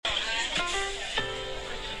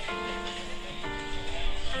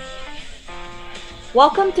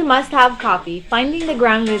Welcome to Must Have Coffee, Finding the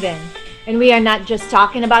Ground Within. And we are not just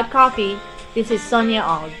talking about coffee. This is Sonia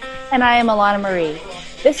Ald. And I am Alana Marie.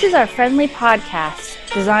 This is our friendly podcast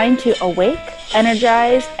designed to awake,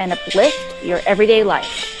 energize, and uplift your everyday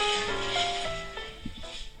life.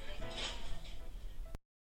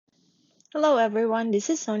 Hello everyone, this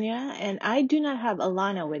is Sonia, and I do not have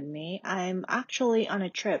Alana with me. I'm actually on a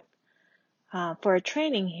trip for a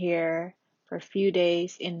training here for a few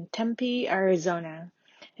days in Tempe, Arizona.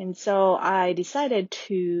 And so I decided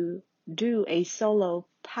to do a solo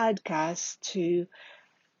podcast to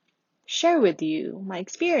share with you my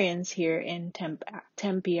experience here in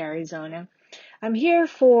Tempe, Arizona. I'm here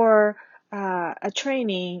for a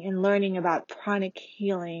training and learning about pranic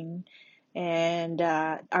healing and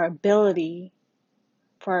our ability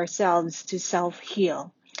for ourselves to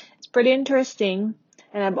self-heal. It's pretty interesting,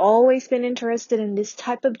 and I've always been interested in this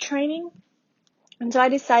type of training. And so I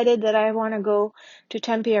decided that I want to go to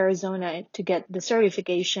Tempe, Arizona to get the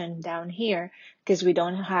certification down here because we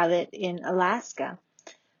don't have it in Alaska.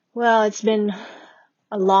 Well, it's been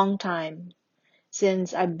a long time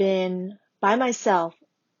since I've been by myself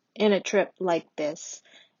in a trip like this.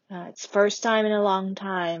 It's first time in a long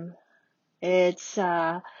time. It's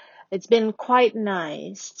been quite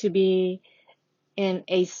nice to be in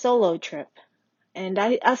a solo trip. And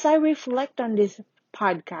as I reflect on this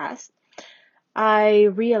podcast, I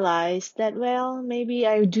realized that, well, maybe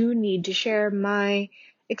I do need to share my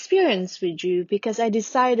experience with you because I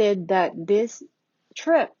decided that this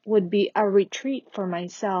trip would be a retreat for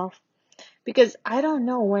myself because I don't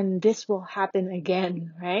know when this will happen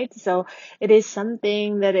again, right? So it is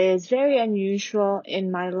something that is very unusual in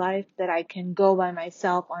my life that I can go by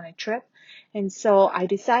myself on a trip. And so I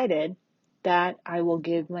decided that I will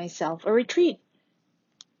give myself a retreat.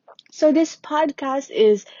 So this podcast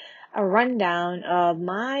is a rundown of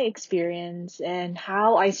my experience and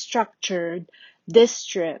how I structured this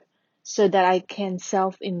trip so that I can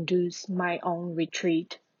self-induce my own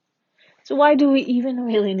retreat. So why do we even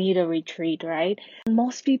really need a retreat, right?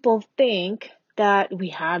 Most people think that we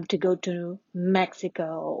have to go to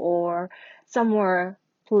Mexico or somewhere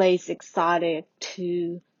place exotic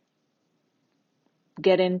to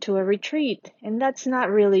get into a retreat. And that's not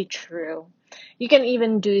really true. You can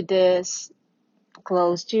even do this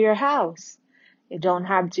close to your house. You don't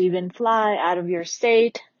have to even fly out of your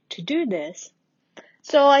state to do this.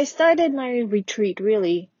 So I started my retreat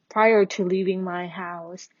really prior to leaving my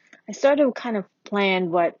house. I started kind of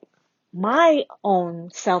planned what my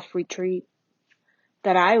own self-retreat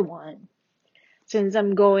that I want. Since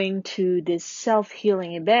I'm going to this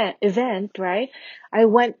self-healing event, right? I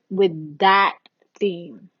went with that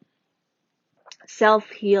theme,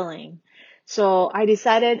 self-healing. So I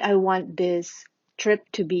decided I want this trip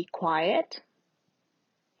to be quiet,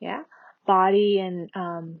 yeah, body and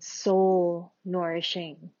soul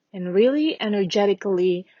nourishing and really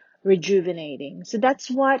energetically rejuvenating. So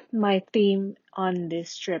that's what my theme on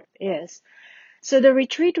this trip is. So the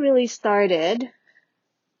retreat really started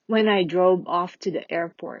when I drove off to the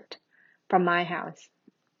airport from my house.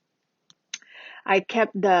 I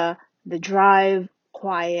kept the drive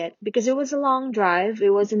quiet because it was a long drive. It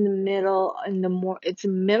was in the middle it's the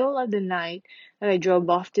middle of the night that I drove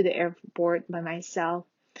off to the airport by myself.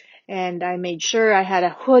 And I made sure I had a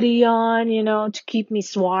hoodie on, to keep me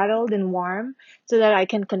swaddled and warm so that I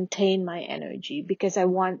can contain my energy because I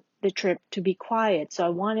want the trip to be quiet. So I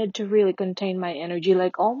wanted to really contain my energy,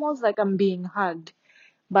 like almost like I'm being hugged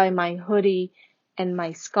by my hoodie and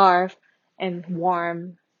my scarf and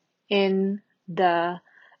warm in the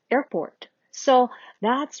airport. So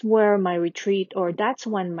that's when my retreat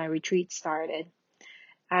started.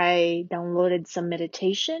 I downloaded some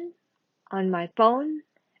meditation on my phone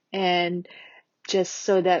and just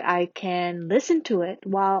so that I can listen to it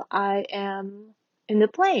while I am in the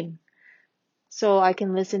plane. So I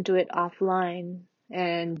can listen to it offline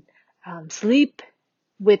and sleep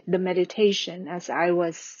with the meditation as I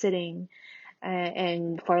was sitting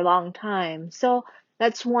and for a long time. So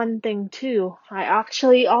that's one thing too. I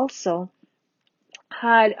actually also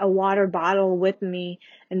had a water bottle with me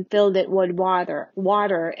and filled it with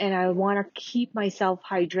water, and I want to keep myself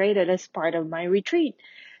hydrated as part of my retreat.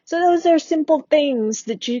 So those are simple things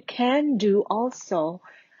that you can do also.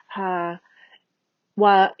 Uh,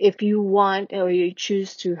 well, if you want or you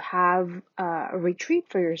choose to have a retreat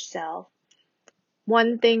for yourself,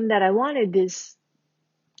 one thing that I wanted this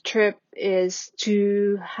trip is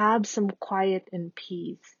to have some quiet and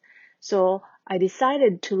peace. So I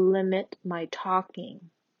decided to limit my talking,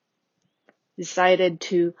 decided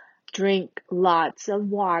to drink lots of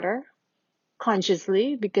water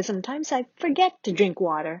consciously because sometimes I forget to drink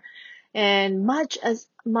water. And much as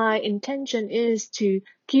my intention is to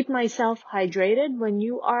keep myself hydrated when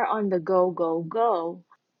you are on the go, go, go,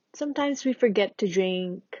 sometimes we forget to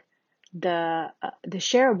drink the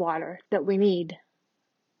share of water that we need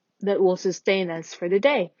that will sustain us for the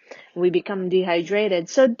day. We become dehydrated.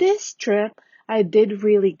 So this trip, I did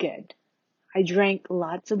really good. I drank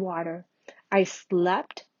lots of water. I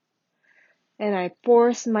slept and I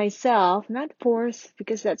forced myself, not force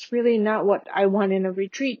because that's really not what I want in a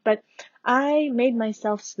retreat, but I made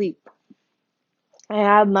myself sleep.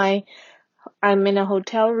 I'm in a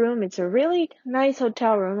hotel room. It's a really nice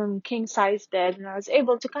hotel room. I'm king size bed and I was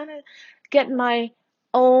able to kind of get my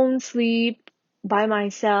own sleep by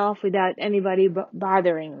myself without anybody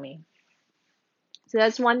bothering me. So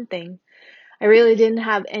that's one thing. I really didn't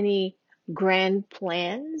have any grand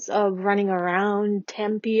plans of running around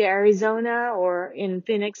Tempe, Arizona or in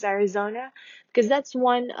Phoenix, Arizona, because that's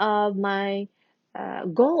one of my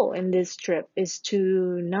goal in this trip is to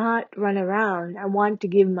not run around. I want to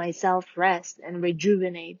give myself rest and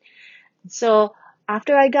rejuvenate. So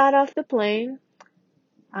after I got off the plane,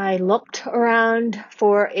 I looked around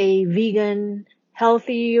for a vegan,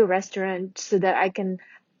 healthy restaurant so that I can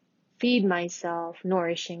feed myself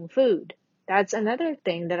nourishing food. That's another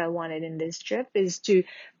thing that I wanted in this trip is to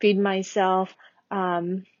feed myself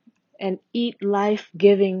and eat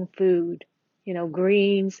life-giving food,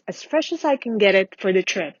 greens, as fresh as I can get it for the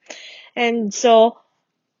trip. And so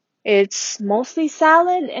it's mostly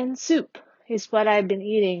salad and soup is what I've been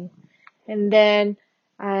eating. And then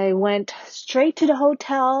I went straight to the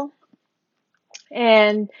hotel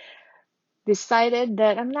and decided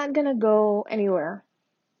that I'm not gonna go anywhere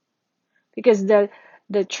because the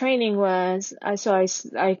training was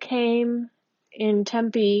I came in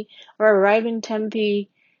Tempe or arrived in Tempe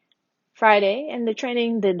Friday and the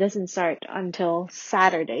training that doesn't start until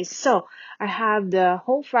Saturday. So I have the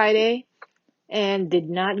whole Friday and did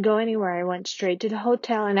not go anywhere. I went straight to the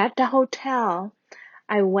hotel and at the hotel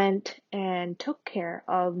I went and took care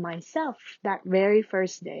of myself that very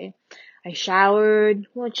first day. I showered,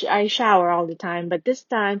 which I shower all the time, but this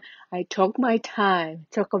time I took my time.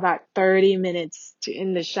 It took about 30 minutes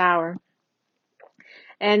in the shower.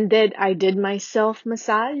 And then I did my self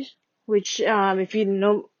massage, which if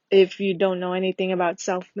you don't know anything about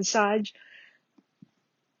self massage,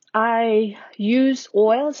 I use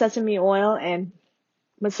oil, sesame oil, and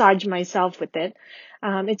massage myself with it.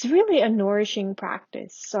 It's really a nourishing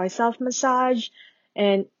practice. So I self-massage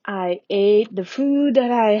and I ate. The food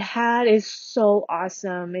that I had is so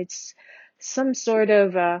awesome. It's some sort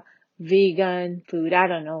of vegan food. I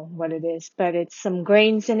don't know what it is, but it's some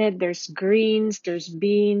grains in it. There's greens, there's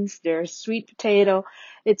beans, there's sweet potato.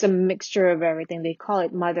 It's a mixture of everything. They call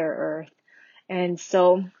it Mother Earth. And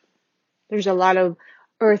so there's a lot of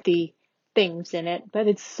earthy things in it, but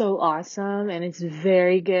it's so awesome and it's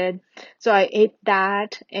very good. So I ate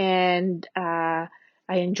that and I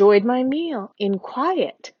enjoyed my meal in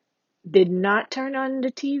quiet. Did not turn on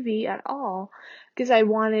the TV at all because I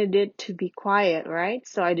wanted it to be quiet, right?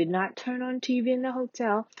 So I did not turn on TV in the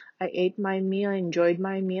hotel. I ate my meal, enjoyed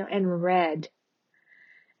my meal, and read.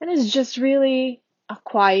 And it's just really a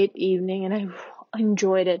quiet evening and I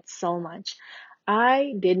enjoyed it so much.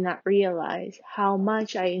 I did not realize how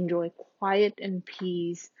much I enjoy quiet and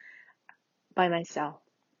peace by myself.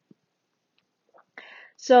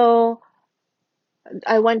 So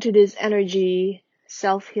I went to this energy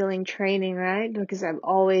self-healing training, right? Because I've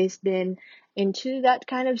always been into that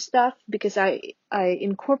kind of stuff because I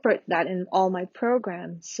incorporate that in all my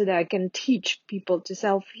programs so that I can teach people to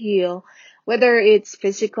self-heal, whether it's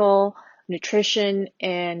physical, nutrition,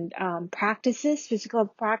 and physical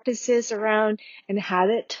practices around and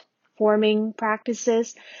habit forming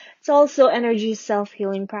practices. It's also energy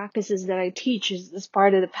self-healing practices that I teach as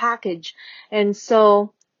part of the package. And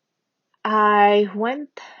so I went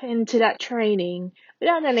into that training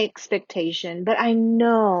without an expectation, but I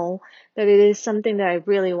know that it is something that I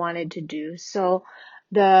really wanted to do. So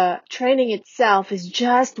the training itself is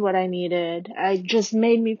just what I needed. It just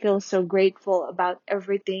made me feel so grateful about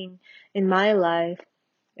everything in my life.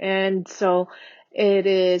 And so it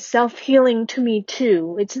is self-healing to me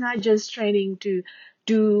too. It's not just training to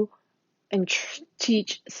do and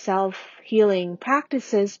teach self-healing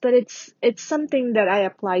practices, but it's something that I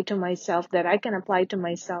apply to myself that I can apply to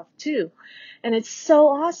myself too. And it's so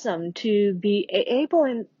awesome to be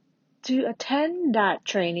able to attend that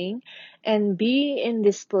training and be in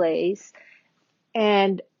this place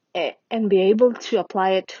and and be able to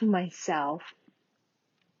apply it to myself.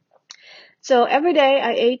 So every day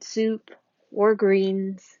I ate soup or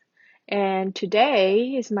greens, and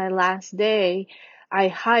today is my last day. I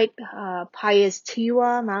hiked Pius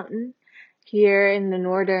Tiwa mountain here in the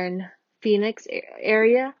northern Phoenix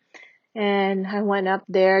area. And I went up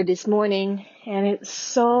there this morning and it's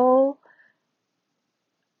so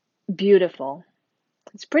beautiful.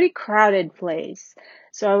 It's a pretty crowded place.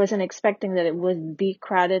 So I wasn't expecting that it would be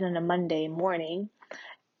crowded on a Monday morning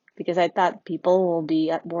because I thought people will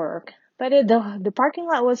be at work. But the parking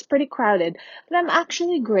lot was pretty crowded. But I'm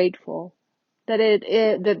actually grateful that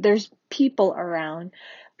that there's people around,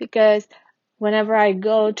 because whenever I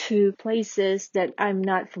go to places that I'm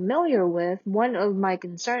not familiar with, one of my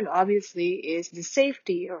concern obviously is the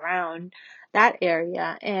safety around that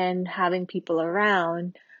area, and having people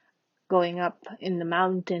around going up in the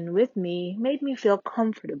mountain with me made me feel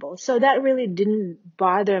comfortable. So that really didn't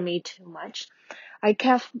bother me too much. I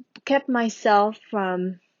kept myself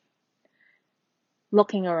from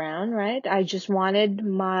looking around, right? I just wanted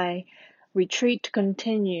my retreat to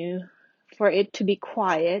continue, for it to be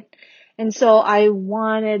quiet. And so I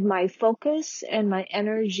wanted my focus and my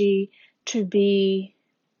energy to be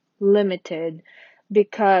limited,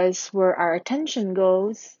 because where our attention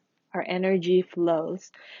goes, our energy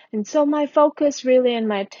flows. And so my focus really and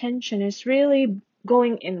my attention is really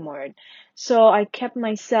going inward. So I kept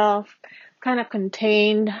myself kind of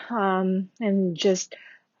contained, and just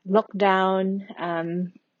looked down,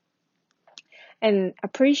 and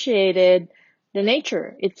appreciated the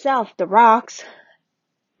nature itself, the rocks,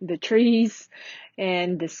 the trees,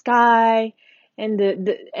 and the sky, and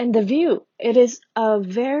the view. It is a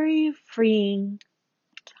very freeing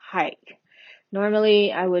hike.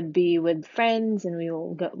 Normally I would be with friends and we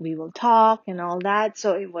will talk and all that.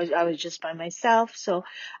 So I was just by myself. So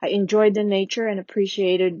I enjoyed the nature and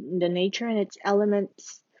appreciated the nature and its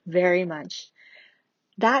elements very much.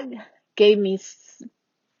 That gave me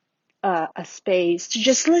a space to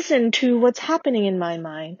just listen to what's happening in my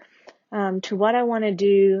mind, to what I want to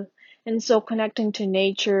do. And so connecting to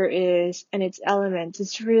nature and its elements,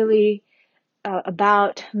 it's really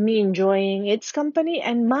about me enjoying its company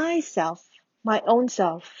and myself, my own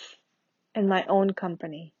self, and my own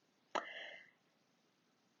company.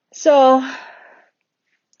 So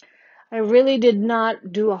I really did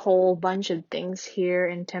not do a whole bunch of things here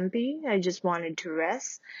in Tempe. I just wanted to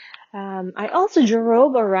rest. I also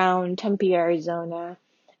drove around Tempe, Arizona,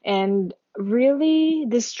 and really,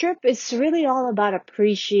 this trip is really all about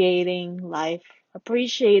appreciating life,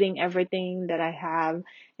 appreciating everything that I have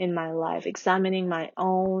in my life, examining my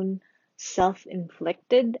own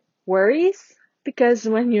self-inflicted worries. Because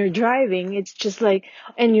when you're driving, it's just like,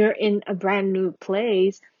 and you're in a brand new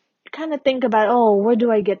place, you kind of think about, oh, where do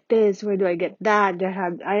I get this? Where do I get that?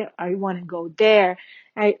 I want to go there.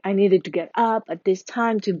 I needed to get up at this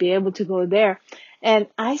time to be able to go there. And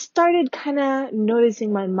I started kind of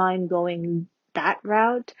noticing my mind going that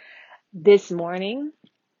route this morning.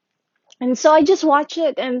 And so I just watch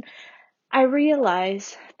it and I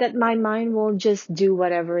realize that my mind will just do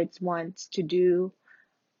whatever it wants to do,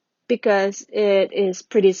 because it is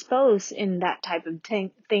predisposed in that type of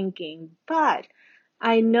thinking. But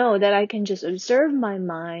I know that I can just observe my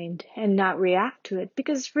mind and not react to it,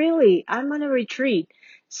 because really I'm on a retreat.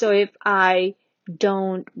 So if I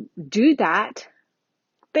don't do that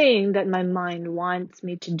thing that my mind wants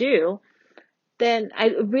me to do, then I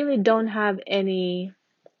really don't have any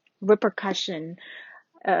repercussion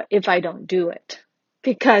if I don't do it,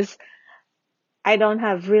 because I don't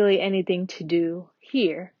have really anything to do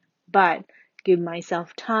here but give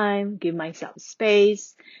myself time, give myself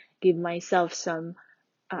space, give myself some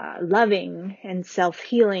loving and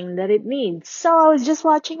self-healing that it needs. So I was just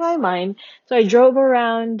watching my mind. So I drove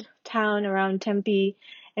around town, around Tempe,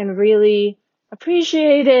 and really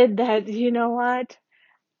appreciated that, you know what?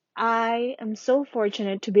 I am so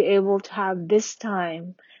fortunate to be able to have this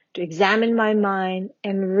time to examine my mind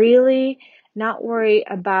and really not worry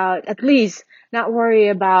about, at least not worry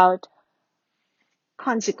about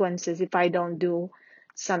consequences if I don't do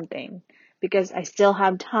something, because I still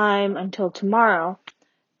have time until tomorrow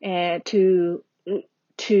to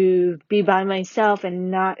be by myself and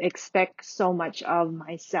not expect so much of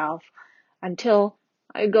myself until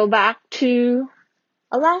I go back to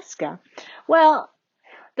Alaska. Well,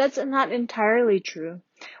 that's not entirely true.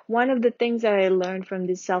 One of the things that I learned from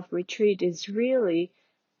this self-retreat is really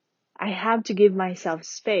I have to give myself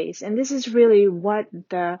space. And this is really what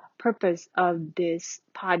the purpose of this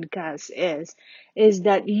podcast is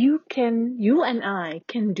that you and I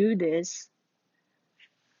can do this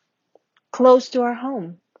close to our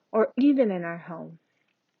home or even in our home.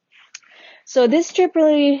 So this trip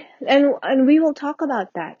really, and we will talk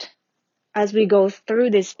about that as we go through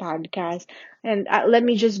this podcast. And let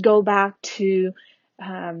me just go back to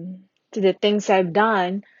the things I've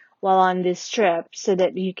done while on this trip so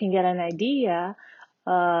that you can get an idea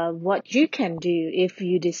of what you can do if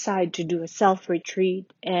you decide to do a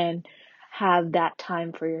self-retreat and have that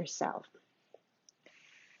time for yourself.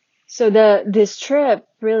 So this trip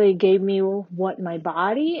really gave me what my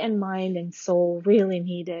body and mind and soul really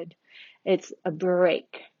needed. It's a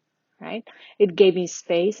break, right? It gave me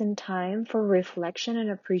space and time for reflection and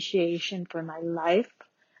appreciation for my life,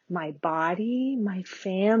 my body, my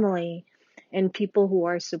family, and people who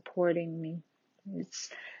are supporting me.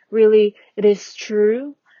 It is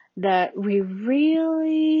true that we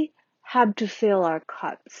really have to fill our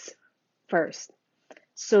cups first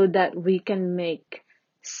so that we can make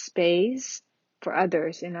space for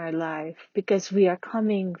others in our life, because we are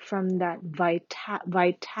coming from that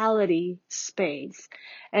vitality space.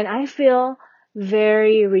 And I feel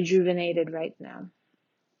very rejuvenated right now.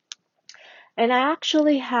 And I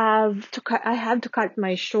actually I have to cut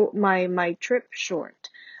my trip short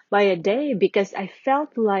by a day because I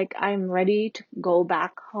felt like I'm ready to go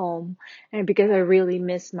back home, and because I really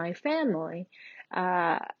miss my family.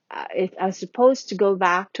 Uh, I was supposed to go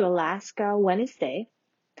back to Alaska Wednesday,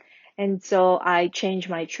 and so I changed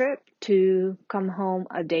my trip to come home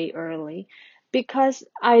a day early because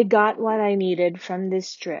I got what I needed from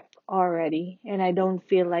this trip already, and I don't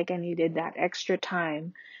feel like I needed that extra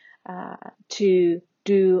time to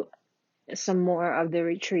do some more of the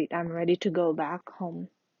retreat. I'm ready to go back home.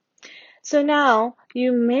 So now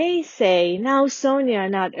you may say, now Sonia,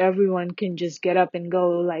 not everyone can just get up and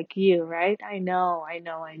go like you, right? I know.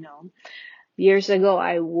 Years ago,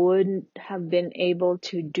 I wouldn't have been able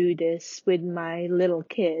to do this with my little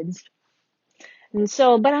kids. And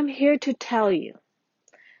so, but I'm here to tell you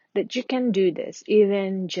that you can do this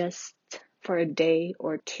even just for a day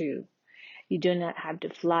or two. You do not have to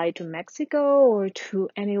fly to Mexico or to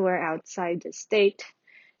anywhere outside the state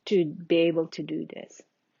to be able to do this.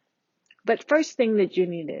 But first thing that you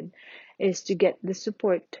needed is to get the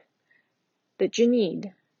support that you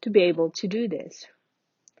need to be able to do this.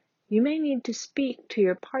 You may need to speak to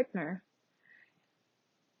your partner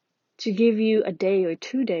to give you a day or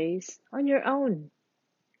 2 days on your own.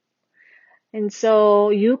 And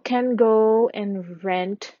so you can go and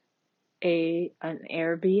rent an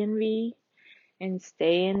Airbnb and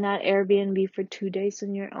stay in that Airbnb for 2 days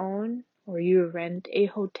on your own, or you rent a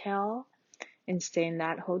hotel and stay in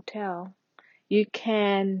that hotel. You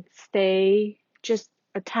can stay just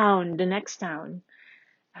the next town,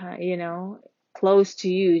 close to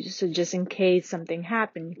you, so just in case something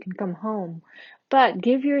happened, you can come home. But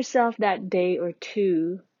give yourself that day or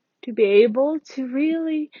two to be able to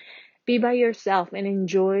really be by yourself and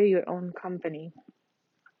enjoy your own company.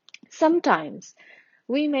 Sometimes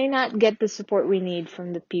we may not get the support we need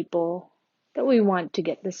from the people that we want to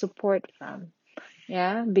get the support from.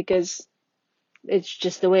 Yeah, because it's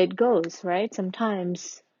just the way it goes, right?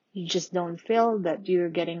 Sometimes you just don't feel that you're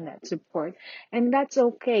getting that support, and that's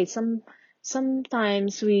okay.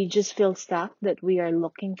 Sometimes we just feel stuck that we are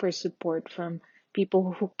looking for support from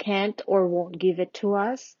people who can't or won't give it to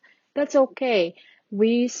us. That's okay.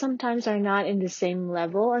 We sometimes are not in the same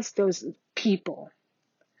level as those people.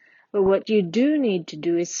 But what you do need to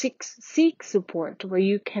do is seek support where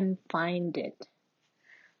you can find it.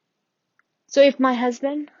 So if my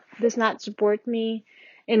husband does not support me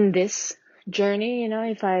in this journey,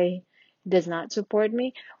 if I does not support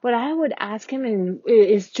me, what I would ask him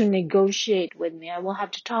is to negotiate with me. I will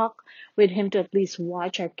have to talk with him to at least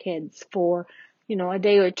watch our kids for, a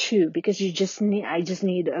day or two, because I just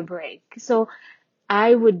need a break. So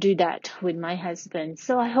I would do that with my husband.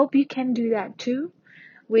 So I hope you can do that too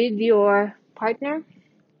with your partner,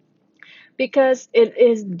 because it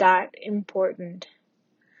is that important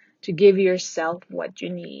to give yourself what you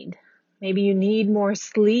need. Maybe you need more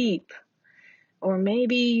sleep, or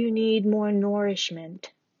maybe you need more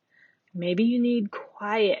nourishment. Maybe you need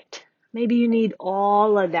quiet. Maybe you need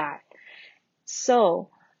all of that. So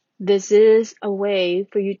this is a way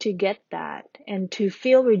for you to get that and to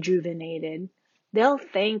feel rejuvenated. They'll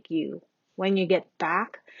thank you when you get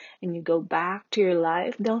back and you go back to your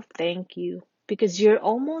life. They'll thank you because you're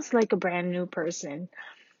almost like a brand new person.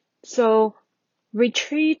 So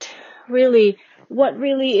retreat, what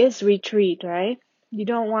really is retreat, right? You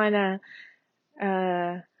don't want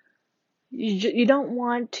to, you don't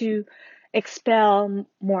want to expel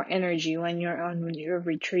more energy when you're on your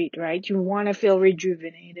retreat, right? You want to feel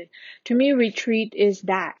rejuvenated. To me, retreat is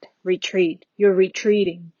that retreat. You're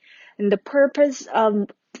retreating. And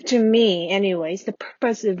to me anyways, the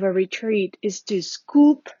purpose of a retreat is to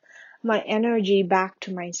scoop my energy back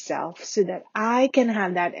to myself so that I can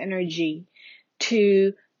have that energy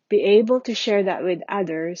to be able to share that with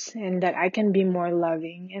others, and that I can be more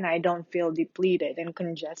loving and I don't feel depleted and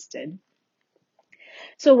congested.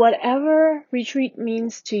 So whatever retreat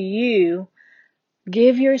means to you,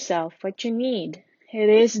 give yourself what you need. It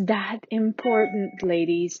is that important,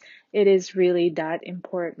 ladies. It is really that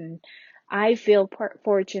important. I feel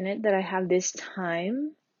fortunate that I have this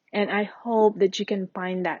time, and I hope that you can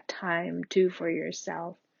find that time too for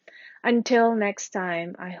yourself. Until next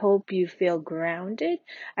time, I hope you feel grounded.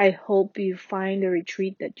 I hope you find the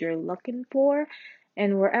retreat that you're looking for.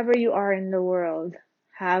 And wherever you are in the world,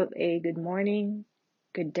 have a good morning,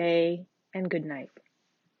 good day, and good night.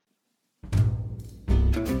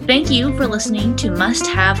 Thank you for listening to Must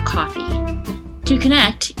Have Coffee. To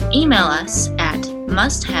connect, email us at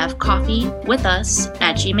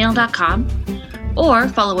musthavecoffeewithus@gmail.com or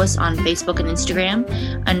follow us on Facebook and Instagram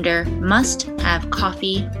under Must Have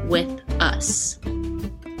Coffee with Us.